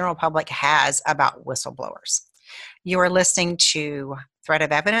the general public has about whistleblowers? You are listening to Thread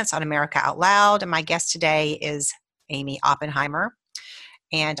of Evidence on America Out Loud, and my guest today is Amy Oppenheimer.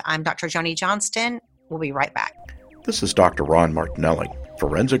 And I'm Dr. Joni Johnston. We'll be right back. This is Dr. Ron Martinelli,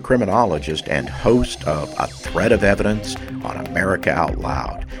 forensic criminologist and host of A Thread of Evidence on America Out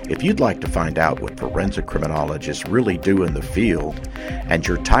Loud. If you'd like to find out what forensic criminologists really do in the field, and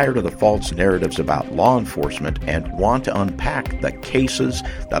you're tired of the false narratives about law enforcement and want to unpack the cases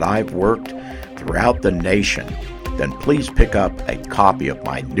that I've worked throughout the nation, then please pick up a copy of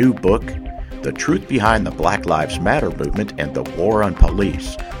my new book, The Truth Behind the Black Lives Matter Movement and the War on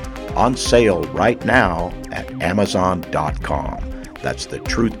Police, on sale right now at Amazon.com. That's The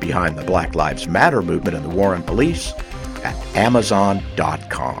Truth Behind the Black Lives Matter Movement and the War on Police at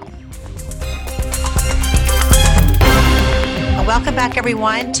Amazon.com. Welcome back,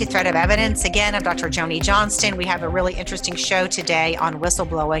 everyone, to Thread of Evidence. Again, I'm Dr. Joni Johnston. We have a really interesting show today on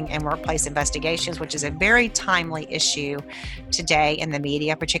whistleblowing and workplace investigations, which is a very timely issue today in the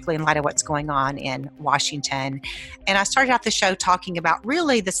media, particularly in light of what's going on in Washington. And I started out the show talking about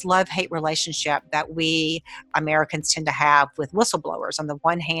really this love-hate relationship that we Americans tend to have with whistleblowers. On the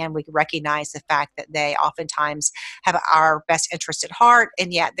one hand, we recognize the fact that they oftentimes have our best interest at heart,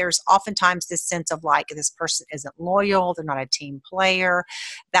 and yet there's oftentimes this sense of like, this person isn't loyal, they're not a team player,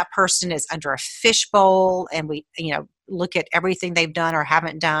 that person is under a fishbowl, and we look at everything they've done or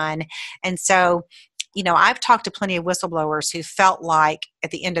haven't done. And so I've talked to plenty of whistleblowers who felt like at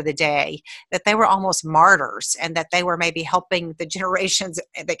the end of the day that they were almost martyrs, and that they were maybe helping the generations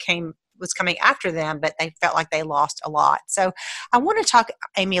that was coming after them, but they felt like they lost a lot. So I want to talk,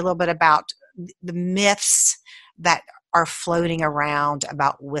 Amy, a little bit about the myths that are floating around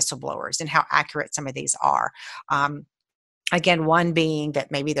about whistleblowers and how accurate some of these are. Again, one being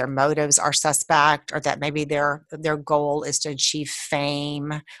that maybe their motives are suspect, or that maybe their goal is to achieve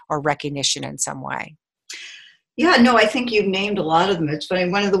fame or recognition in some way. Yeah, no, I think you've named a lot of them. It's funny.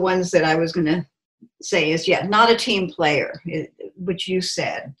 One of the ones that I was going to say is, not a team player, which you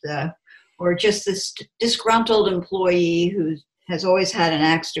said, or just this disgruntled employee who has always had an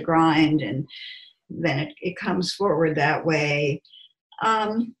axe to grind, and then it comes forward that way.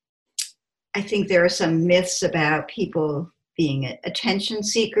 I think there are some myths about people being attention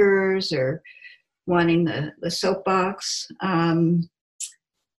seekers or wanting the soapbox. And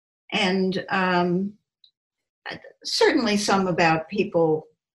certainly some about people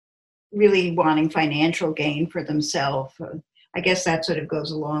really wanting financial gain for themselves. I guess that sort of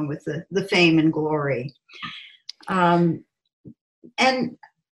goes along with the fame and glory. And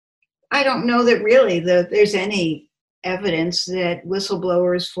I don't know that really there's any evidence that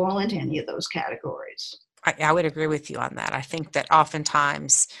whistleblowers fall into any of those categories. I would agree with you on that. I think that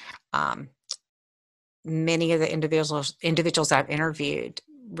oftentimes many of the individuals I've interviewed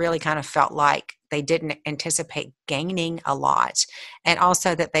really kind of felt like they didn't anticipate gaining a lot, and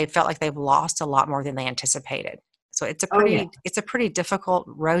also that they felt like they've lost a lot more than they anticipated. So it's a pretty difficult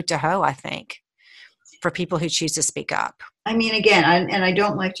road to hoe, I think, for people who choose to speak up. I mean, again, I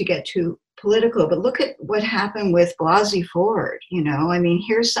don't like to get too political, but look at what happened with Blasey Ford. I mean,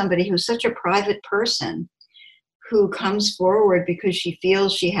 here's somebody who's such a private person who comes forward because she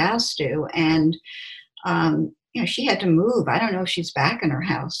feels she has to, and she had to move. I don't know if she's back in her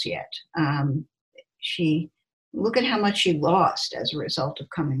house yet. Look at how much she lost as a result of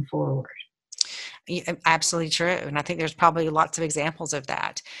coming forward. Absolutely true. And I think there's probably lots of examples of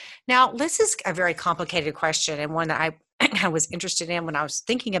that. Now, this is a very complicated question, and one that I was interested in when I was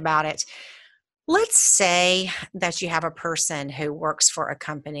thinking about it. Let's say that you have a person who works for a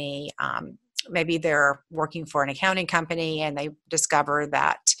company. Maybe they're working for an accounting company, and they discover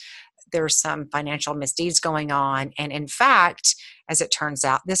that there's some financial misdeeds going on. And in fact, as it turns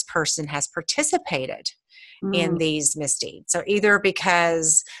out, this person has participated in these misdeeds. So either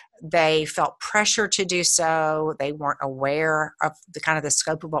because they felt pressure to do so, they weren't aware of the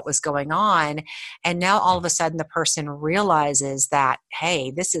scope of what was going on, and now all of a sudden the person realizes that, hey,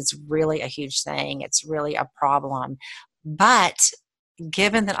 this is really a huge thing, it's really a problem, but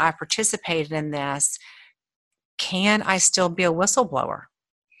given that I participated in this, can I still be a whistleblower?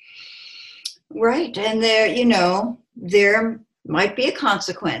 Right. And there might be a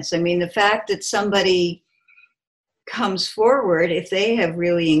consequence. I mean, the fact that somebody comes forward, if they have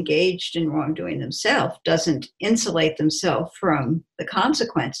really engaged in wrongdoing themselves, doesn't insulate themselves from the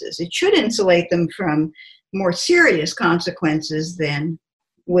consequences. It should insulate them from more serious consequences than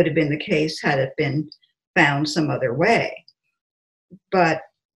would have been the case had it been found some other way. But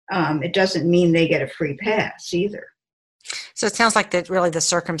it doesn't mean they get a free pass either. So it sounds like that really the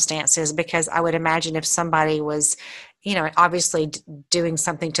circumstances, because I would imagine if somebody was, obviously doing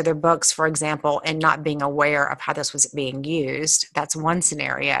something to their books, for example, and not being aware of how this was being used, that's one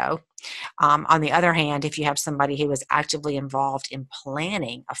scenario. On the other hand, if you have somebody who was actively involved in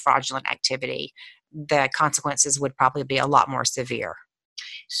planning a fraudulent activity, the consequences would probably be a lot more severe.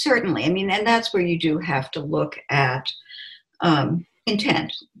 Certainly. I mean, and that's where you do have to look at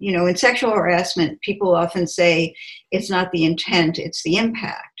intent. In sexual harassment, people often say it's not the intent, it's the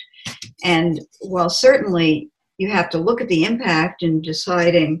impact. And while certainly you have to look at the impact in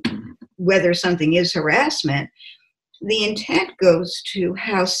deciding whether something is harassment, the intent goes to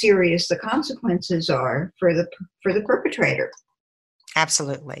how serious the consequences are for the perpetrator.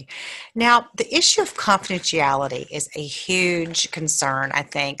 Absolutely. Now, the issue of confidentiality is a huge concern, I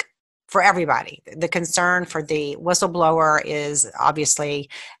think, for everybody. The concern for the whistleblower is obviously,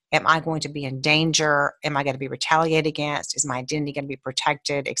 am I going to be in danger? Am I going to be retaliated against? Is my identity going to be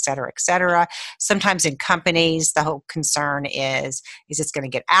protected, et cetera, et cetera? Sometimes in companies, the whole concern is this going to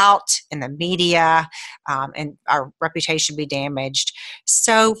get out in the media and our reputation be damaged?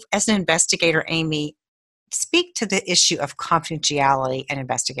 So as an investigator, Amy, speak to the issue of confidentiality and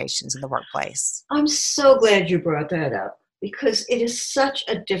investigations in the workplace. I'm so glad you brought that up, because it is such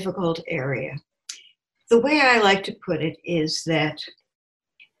a difficult area. The way I like to put it is that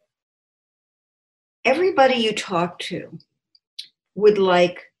everybody you talk to would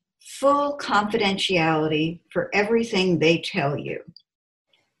like full confidentiality for everything they tell you.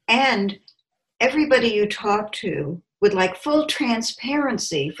 And everybody you talk to would like full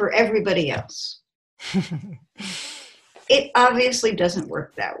transparency for everybody else. It obviously doesn't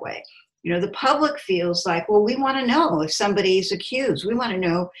work that way. The public feels like, well, we want to know if somebody's accused. We want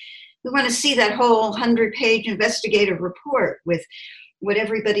to see that whole 100-page investigative report with what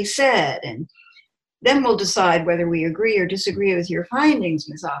everybody said. And then we'll decide whether we agree or disagree with your findings,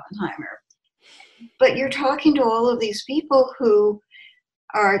 Ms. Oppenheimer. But you're talking to all of these people who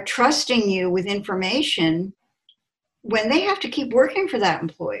are trusting you with information when they have to keep working for that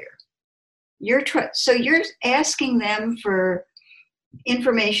employer. So you're asking them for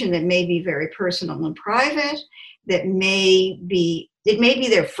information that may be very personal and private, that may be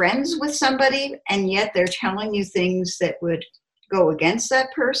they're friends with somebody, and yet they're telling you things that would go against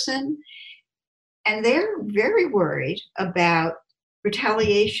that person. And they're very worried about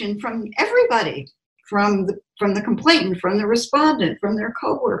retaliation from everybody, from the complainant, from the respondent, from their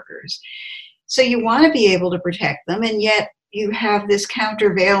coworkers. So you want to be able to protect them, and yet you have this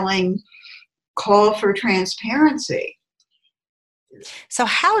countervailing call for transparency. So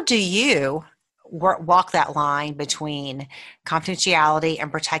how do you walk that line between confidentiality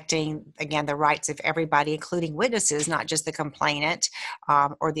and protecting, again, the rights of everybody, including witnesses, not just the complainant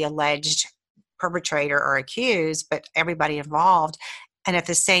or the alleged perpetrator or accused, but everybody involved, and at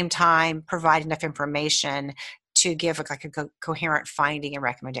the same time provide enough information to give a coherent finding and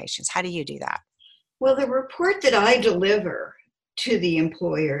recommendations? How do you do that? Well, the report that I deliver to the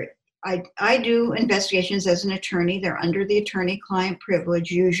employer, I do investigations as an attorney. They're under the attorney-client privilege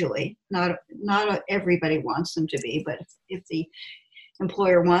usually. Not everybody wants them to be, but if the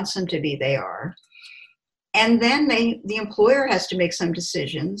employer wants them to be, they are. And then the employer has to make some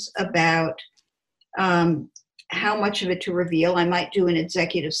decisions about how much of it to reveal. I might do an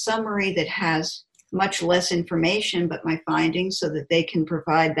executive summary that has much less information, but my findings, so that they can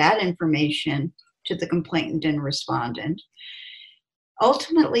provide that information to the complainant and respondent.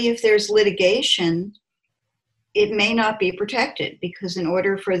 Ultimately, if there's litigation, it may not be protected, because in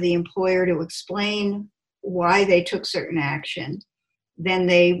order for the employer to explain why they took certain action, then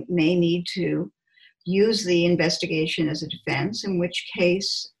they may need to use the investigation as a defense, in which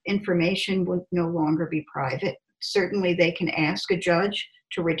case information would no longer be private. Certainly they can ask a judge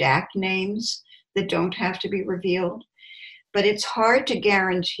to redact names that don't have to be revealed, but it's hard to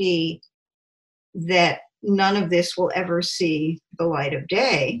guarantee that none of this will ever see the light of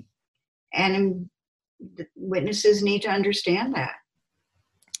day, and witnesses need to understand that.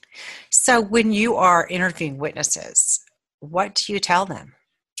 So when you are interviewing witnesses, what do you tell them?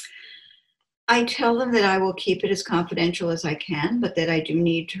 I tell them that I will keep it as confidential as I can, but that I do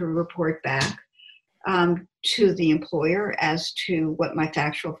need to report back to the employer as to what my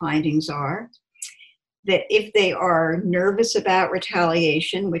factual findings are. That if they are nervous about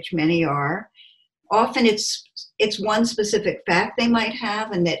retaliation, which many are, often it's one specific fact they might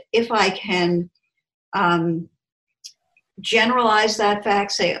have, and that if I can generalize that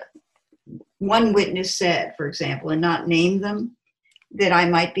fact, say one witness said, for example, and not name them, that I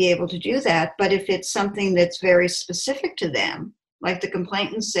might be able to do that. But if it's something that's very specific to them, like the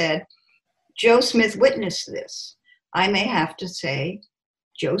complainant said, Joe Smith witnessed this, I may have to say,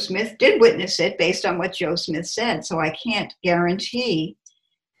 Joe Smith did witness it based on what Joe Smith said. So I can't guarantee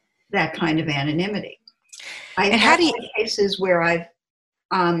that kind of anonymity. I've had cases where I've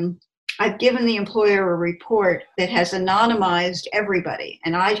given the employer a report that has anonymized everybody,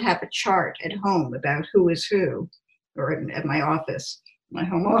 and I'd have a chart at home about who is who, or at my office, my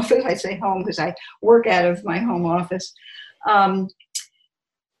home office. I say home because I work out of my home office. And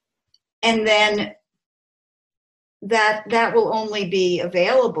then that will only be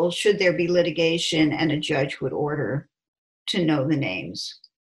available should there be litigation and a judge would order to know the names.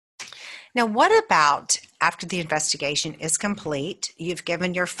 Now, what about after the investigation is complete? You've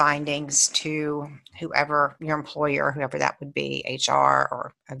given your findings to whoever, your employer, whoever that would be, HR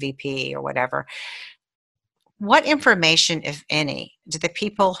or a VP or whatever. What information, if any, do the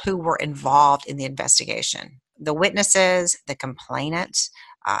people who were involved in the investigation, the witnesses, the complainant,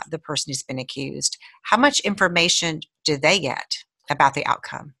 the person who's been accused, how much information do they get about the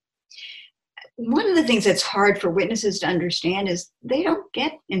outcome? One of the things that's hard for witnesses to understand is they don't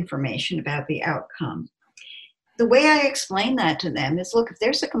get information about the outcome. The way I explain that to them is, look, if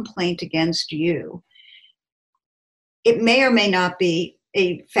there's a complaint against you, it may or may not be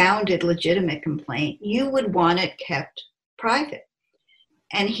a founded, legitimate complaint. You would want it kept private.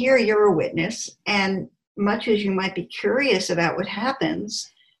 And here you're a witness, and much as you might be curious about what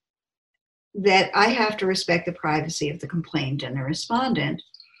happens, that I have to respect the privacy of the complainant and the respondent.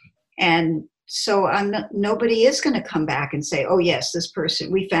 And so nobody is going to come back and say, oh yes,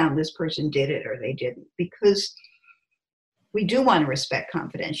 we found this person did it or they didn't, because we do want to respect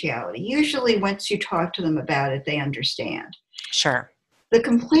confidentiality. Usually once you talk to them about it, they understand. Sure. The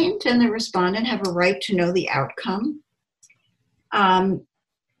complainant and the respondent have a right to know the outcome.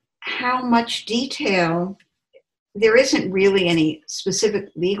 How much detail, there isn't really any specific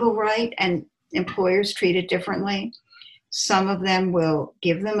legal right, and employers treat it differently. Some of them will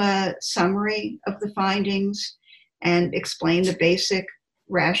give them a summary of the findings and explain the basic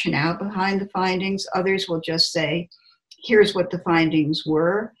rationale behind the findings. Others will just say, here's what the findings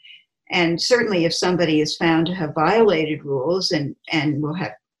were. And certainly if somebody is found to have violated rules and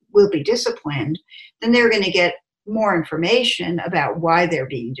will be disciplined, then they're going to get more information about why they're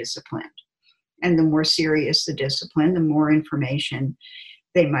being disciplined. And the more serious the discipline, the more information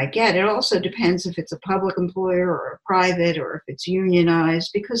they might get. It also depends if it's a public employer or a private, or if it's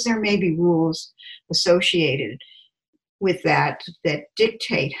unionized, because there may be rules associated with that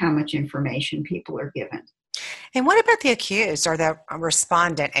dictate how much information people are given. And what about the accused or the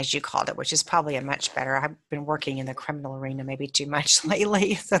respondent, as you called it, which is probably a much better? I've been working in the criminal arena maybe too much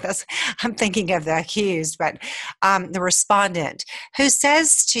lately, so I'm thinking of the accused, but the respondent who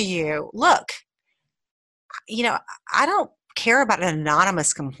says to you, look, I don't care about an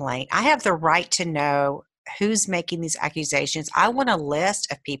anonymous complaint. I have the right to know who's making these accusations. I want a list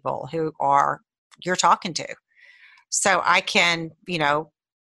of people who you're talking to, so I can,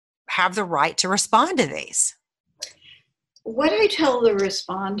 have the right to respond to these. What I tell the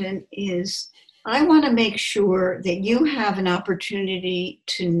respondent is, I want to make sure that you have an opportunity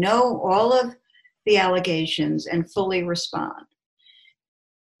to know all of the allegations and fully respond.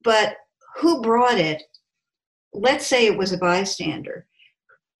 But who brought it, let's say it was a bystander,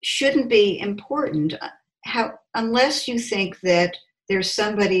 shouldn't be important unless you think that there's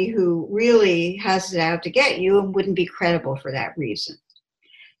somebody who really has it out to get you and wouldn't be credible for that reason.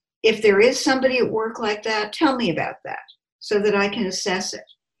 If there is somebody at work like that, tell me about that so that I can assess it.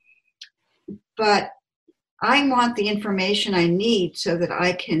 But I want the information I need so that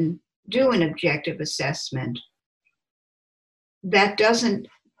I can do an objective assessment. That doesn't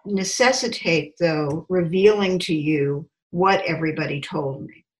necessitate, though, revealing to you what everybody told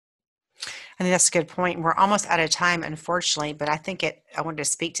me. I think that's a good point. We're almost out of time, unfortunately, but I wanted to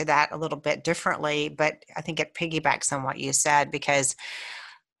speak to that a little bit differently, but I think it piggybacks on what you said, because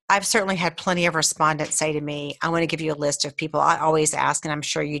I've certainly had plenty of respondents say to me, I want to give you a list of people. I always ask, and I'm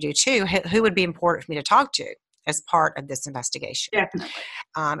sure you do too, who would be important for me to talk to as part of this investigation. Definitely.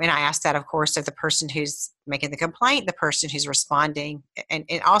 And I ask that, of course, of the person who's making the complaint, the person who's responding, and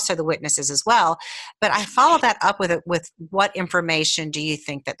also the witnesses as well. But I follow that up with what information do you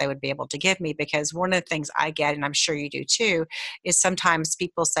think that they would be able to give me? Because one of the things I get, and I'm sure you do too, is sometimes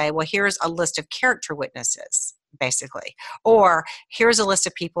people say, well, here's a list of character witnesses, basically. Or here's a list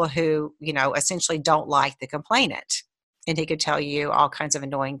of people who, essentially don't like the complainant. And he could tell you all kinds of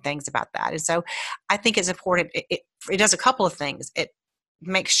annoying things about that. And so I think it's important. It does a couple of things. It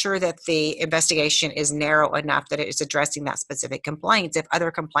makes sure that the investigation is narrow enough that it is addressing that specific complaints. If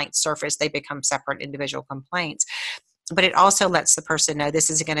other complaints surface, they become separate individual complaints. But it also lets the person know this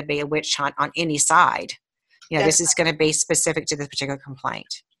isn't going to be a witch hunt on any side. This is going to be specific to this particular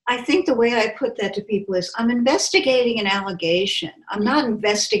complaint. I think the way I put that to people is, I'm investigating an allegation. I'm not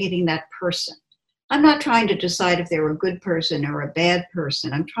investigating that person. I'm not trying to decide if they're a good person or a bad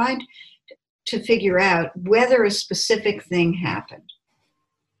person. I'm trying to figure out whether a specific thing happened.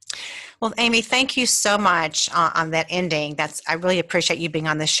 Well, Amy, thank you so much on that ending. I really appreciate you being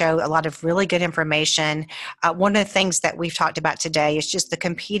on the show. A lot of really good information. One of the things that we've talked about today is just the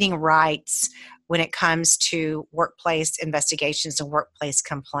competing rights when it comes to workplace investigations and workplace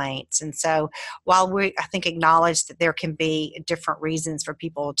complaints. And so while I think, acknowledge that there can be different reasons for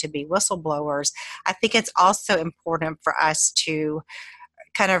people to be whistleblowers, I think it's also important for us to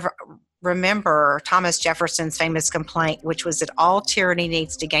kind of remember Thomas Jefferson's famous complaint, which was that all tyranny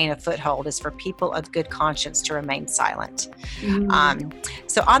needs to gain a foothold is for people of good conscience to remain silent.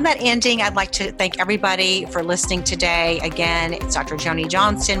 So on that ending, I'd like to thank everybody for listening today. Again, it's Dr. Joni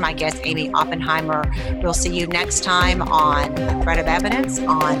Johnston, my guest Amy Oppenheimer. We'll see you next time on A Thread of Evidence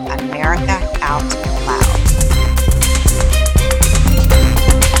on America Out Loud.